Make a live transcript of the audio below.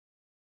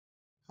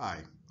Hi,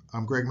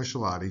 I'm Greg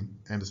Michelotti,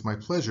 and it's my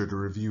pleasure to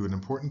review an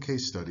important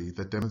case study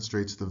that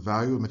demonstrates the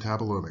value of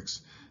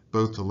metabolomics,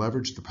 both to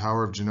leverage the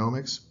power of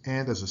genomics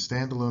and as a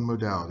standalone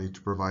modality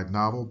to provide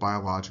novel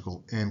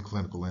biological and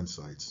clinical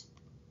insights.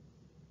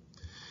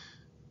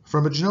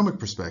 From a genomic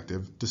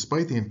perspective,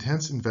 despite the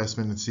intense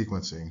investment in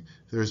sequencing,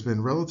 there has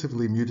been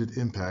relatively muted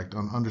impact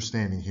on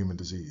understanding human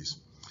disease.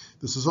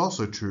 This is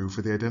also true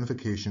for the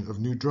identification of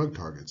new drug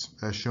targets,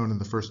 as shown in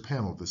the first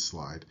panel of this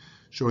slide,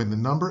 showing the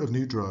number of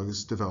new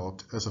drugs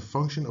developed as a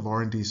function of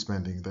R&D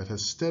spending that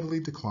has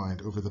steadily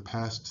declined over the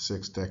past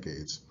 6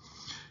 decades.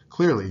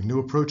 Clearly, new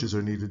approaches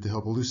are needed to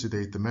help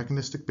elucidate the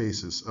mechanistic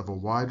basis of a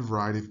wide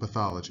variety of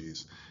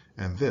pathologies,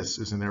 and this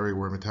is an area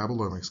where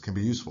metabolomics can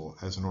be useful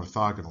as an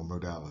orthogonal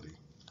modality.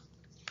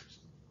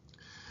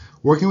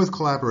 Working with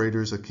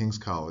collaborators at King's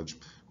College,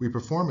 we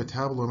performed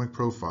metabolomic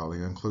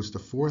profiling on close to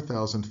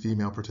 4,000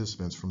 female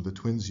participants from the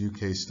Twins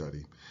UK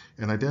study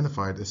and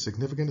identified a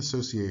significant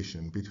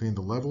association between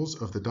the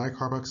levels of the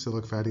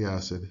dicarboxylic fatty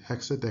acid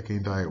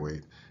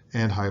hexadecane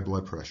and high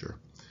blood pressure.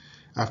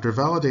 After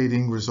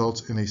validating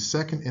results in a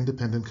second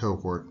independent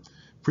cohort,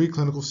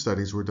 preclinical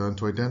studies were done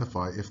to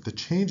identify if the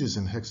changes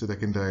in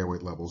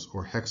hexadecane levels,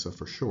 or hexa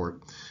for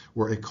short,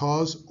 were a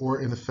cause or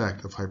an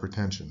effect of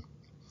hypertension.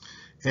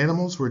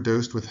 Animals were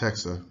dosed with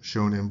hexa,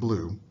 shown in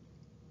blue,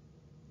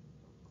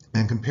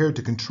 and compared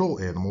to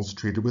control animals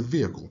treated with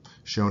vehicle,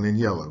 shown in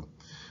yellow.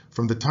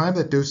 From the time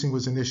that dosing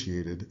was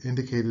initiated,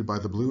 indicated by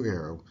the blue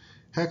arrow,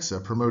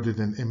 hexa promoted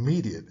an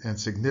immediate and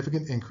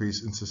significant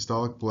increase in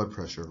systolic blood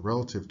pressure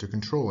relative to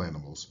control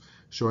animals,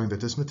 showing that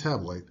this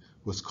metabolite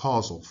was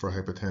causal for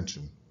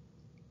hypertension.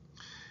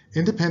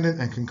 Independent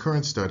and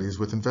concurrent studies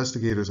with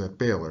investigators at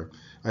Baylor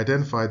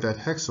identified that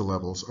hexa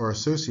levels are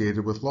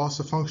associated with loss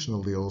of function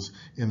alleles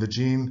in the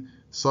gene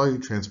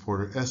solute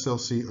transporter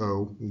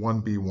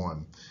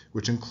SLCO1B1,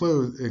 which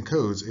encodes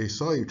a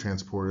solute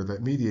transporter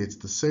that mediates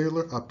the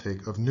cellular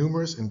uptake of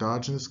numerous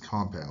endogenous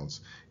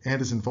compounds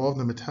and is involved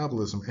in the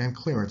metabolism and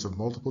clearance of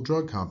multiple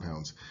drug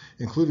compounds,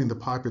 including the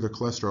popular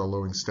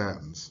cholesterol-lowering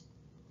statins.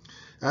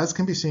 As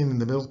can be seen in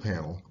the middle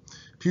panel,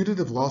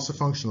 putative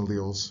loss-of-function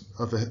alleles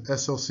of the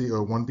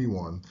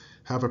SLCO1B1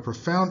 have a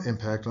profound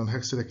impact on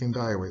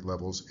hexadecane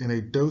levels in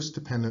a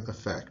dose-dependent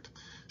effect,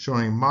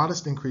 showing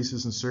modest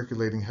increases in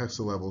circulating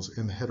hexa levels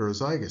in the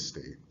heterozygous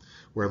state,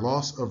 where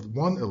loss of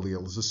one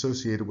allele is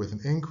associated with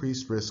an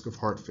increased risk of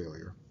heart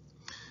failure.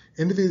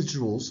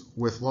 Individuals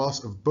with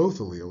loss of both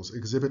alleles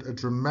exhibit a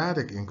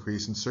dramatic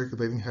increase in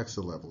circulating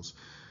hexa levels,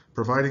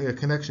 providing a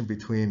connection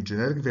between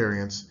genetic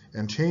variants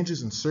and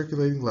changes in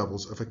circulating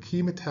levels of a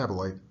key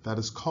metabolite that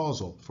is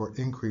causal for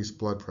increased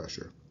blood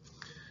pressure.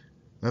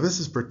 Now,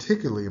 this is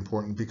particularly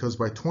important because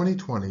by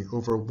 2020,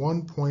 over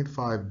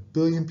 1.5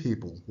 billion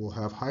people will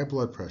have high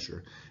blood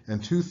pressure,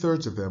 and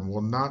 2/3 of them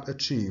will not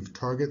achieve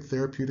target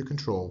therapeutic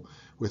control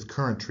with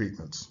current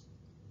treatments.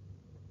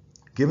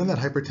 Given that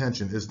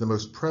hypertension is the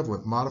most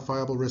prevalent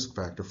modifiable risk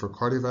factor for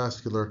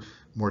cardiovascular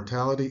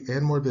mortality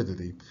and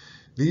morbidity,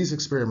 these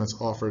experiments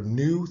offer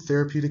new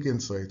therapeutic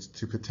insights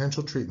to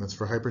potential treatments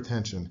for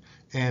hypertension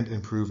and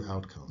improve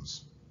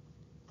outcomes.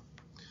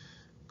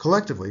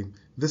 Collectively,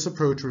 this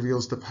approach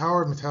reveals the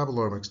power of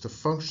metabolomics to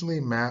functionally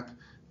map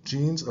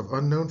genes of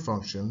unknown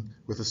function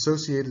with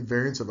associated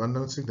variants of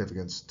unknown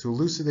significance to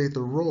elucidate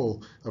the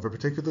role of a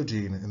particular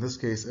gene, in this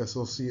case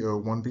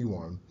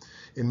SLCO1B1,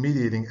 in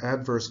mediating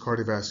adverse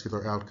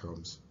cardiovascular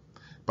outcomes.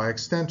 By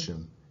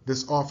extension,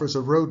 this offers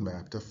a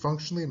roadmap to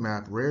functionally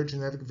map rare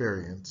genetic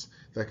variants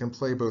that can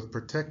play both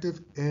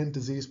protective and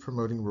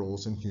disease-promoting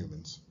roles in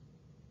humans.